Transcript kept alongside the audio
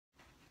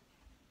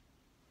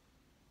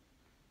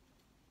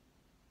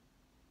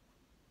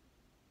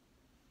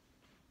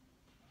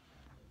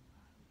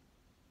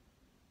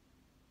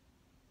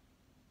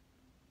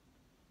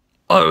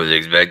I was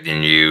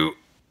expecting you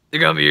to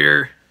come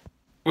here.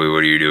 Wait, what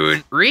are you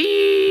doing?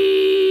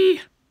 Ree!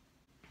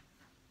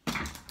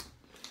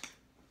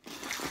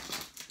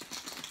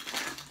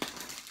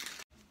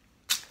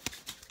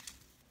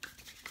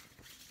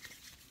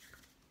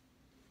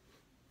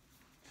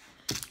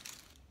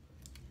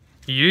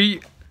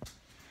 Yeet!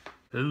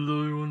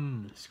 Hello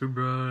everyone,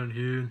 Squid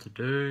here, and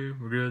today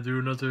we're gonna do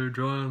another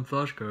drawing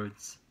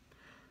flashcards.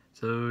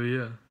 So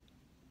yeah,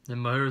 and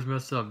my hair is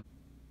messed up.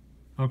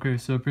 Okay,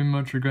 so pretty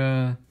much we're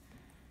gonna,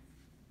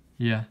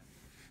 yeah.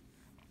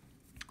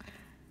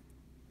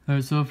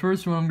 Alright, so the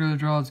first one I'm gonna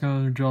draw is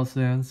gonna draw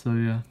sand, so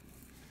yeah.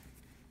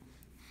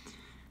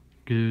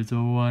 Okay,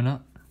 so why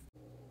not?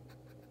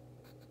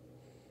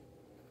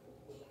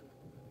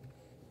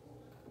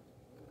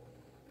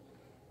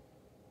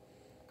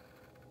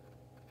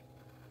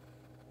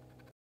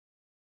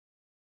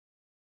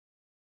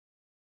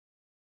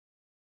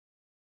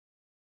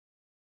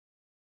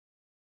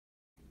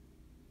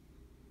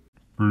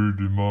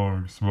 Pretty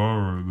demonic smile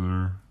right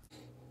there.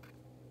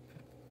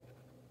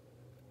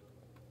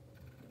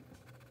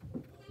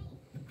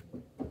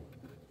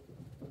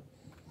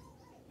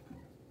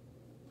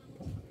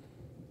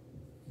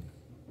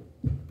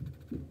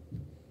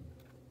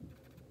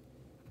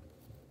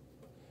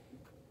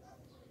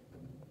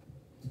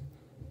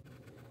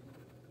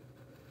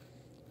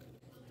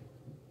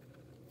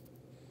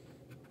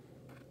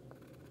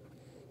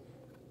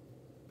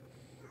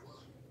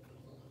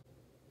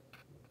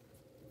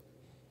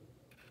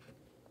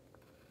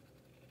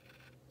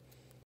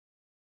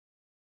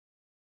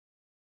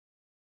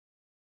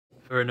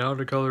 Alright, now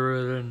to color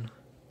it in.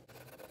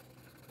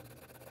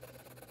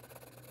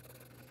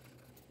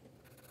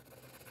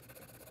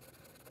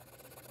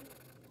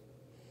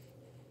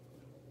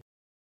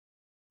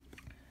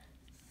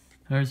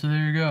 Alright, so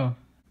there you go.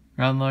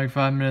 Around like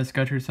 5 minutes,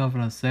 got yourself in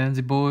a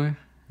Sandsy boy,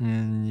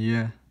 and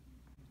yeah.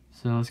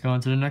 So let's go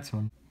on to the next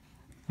one.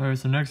 Alright,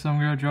 so next I'm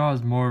gonna draw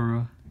is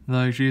Moira.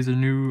 Like, she's a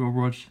new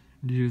Overwatch,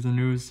 she's the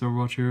newest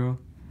Overwatch hero.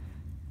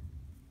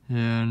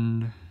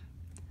 And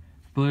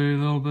play a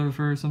little bit of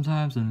her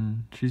sometimes,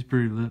 and she's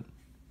pretty lit.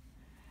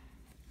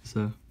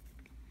 So,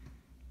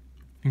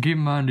 and keep in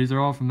mind, these are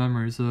all from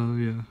memory, so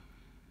yeah.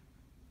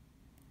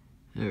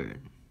 Alright.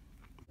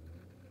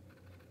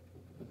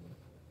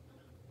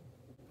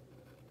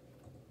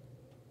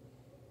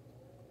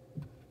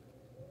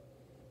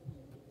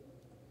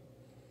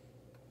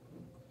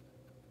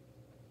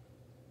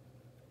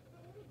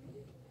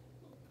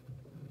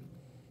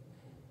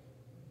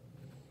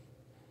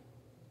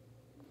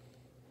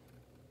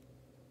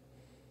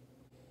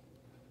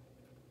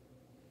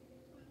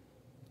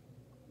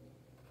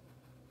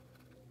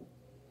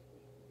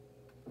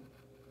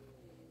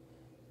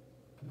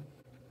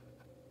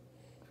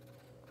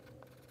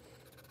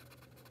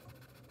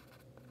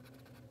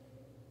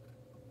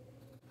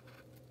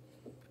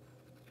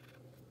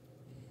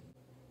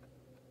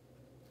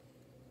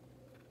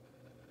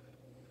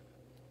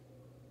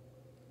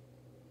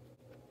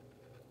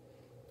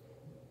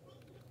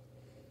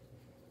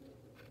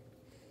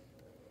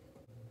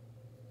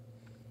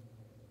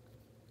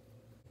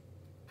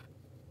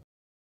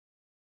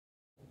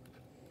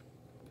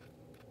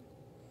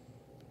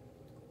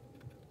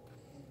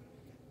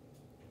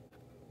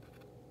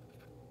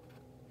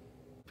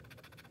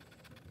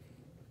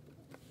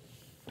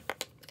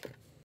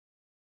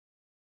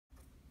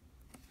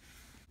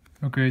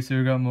 Okay, so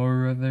we got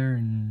Moira right there,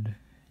 and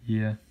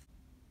yeah.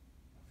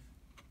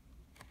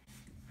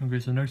 Okay,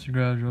 so next we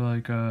got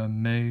like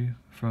May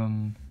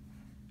from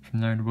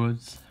Night in the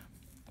Woods.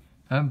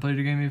 I haven't played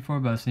the game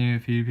before, but I've seen a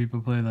few people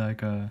play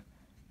like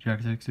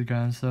Jack 60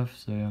 kind of stuff,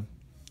 so yeah.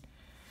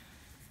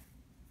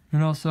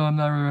 And also I'm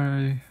not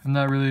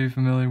really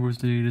familiar with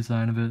the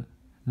design of it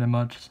that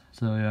much,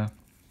 so yeah.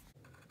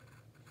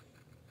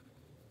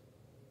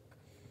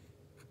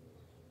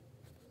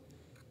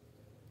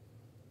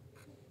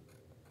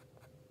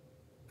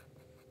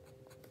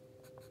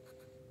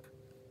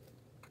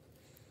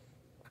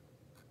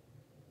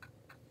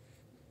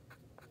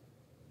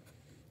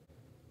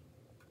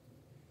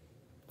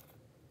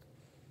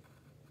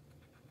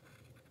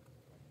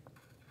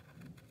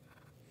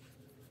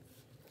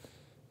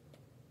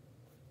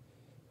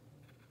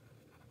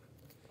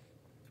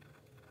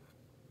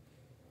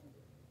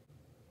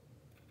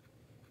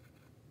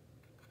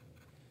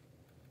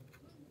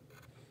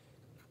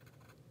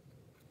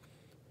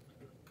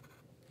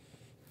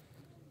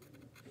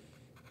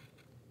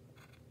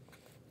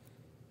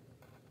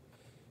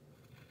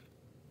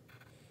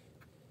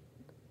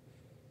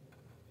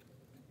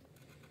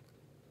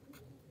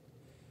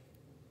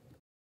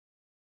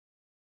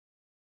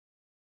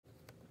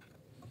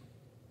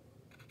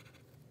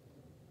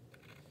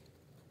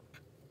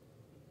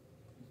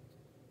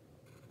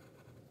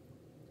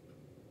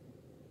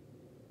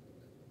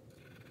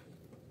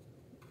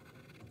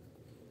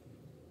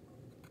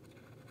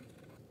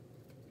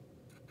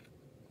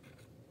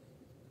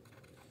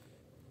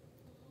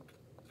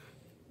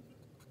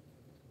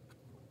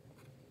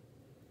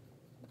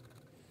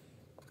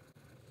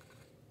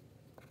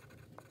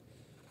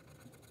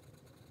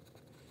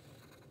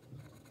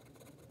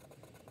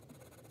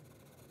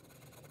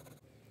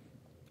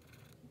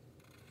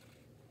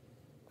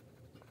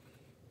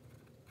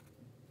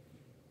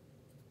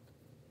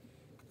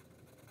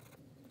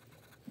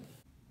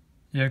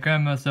 Yeah, I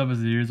kind of messed up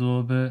his ears a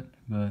little bit,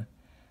 but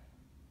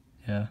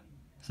yeah.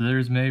 So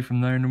there's May from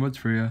There in the Woods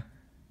for you.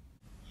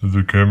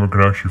 The camera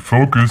can actually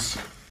focus.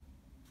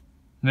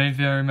 Main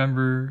thing I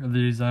remember of the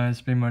design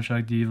is pretty much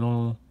like the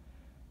little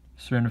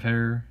strand of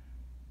hair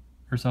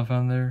or something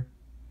on there.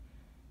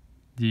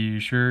 The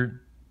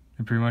shirt,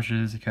 it pretty much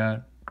is a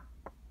cat.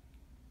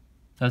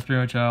 That's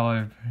pretty much all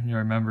I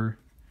remember.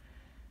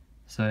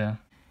 So yeah,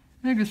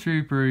 I think a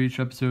 3 per each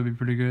episode would be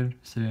pretty good.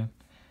 So yeah.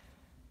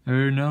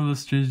 Alright, now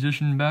let's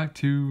transition back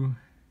to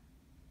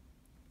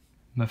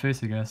my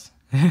face, I guess.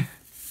 And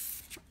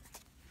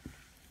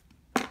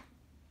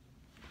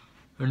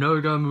now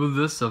we gotta move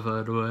this stuff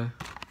out of the way.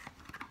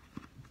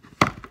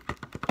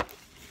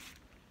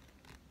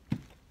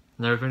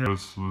 And everything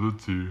else.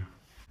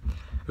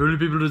 Early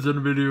people that's in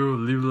the video,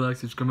 leave a like,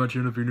 subscribe my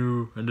channel if you're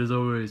new, and as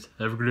always,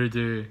 have a great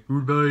day.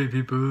 Goodbye,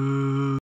 people.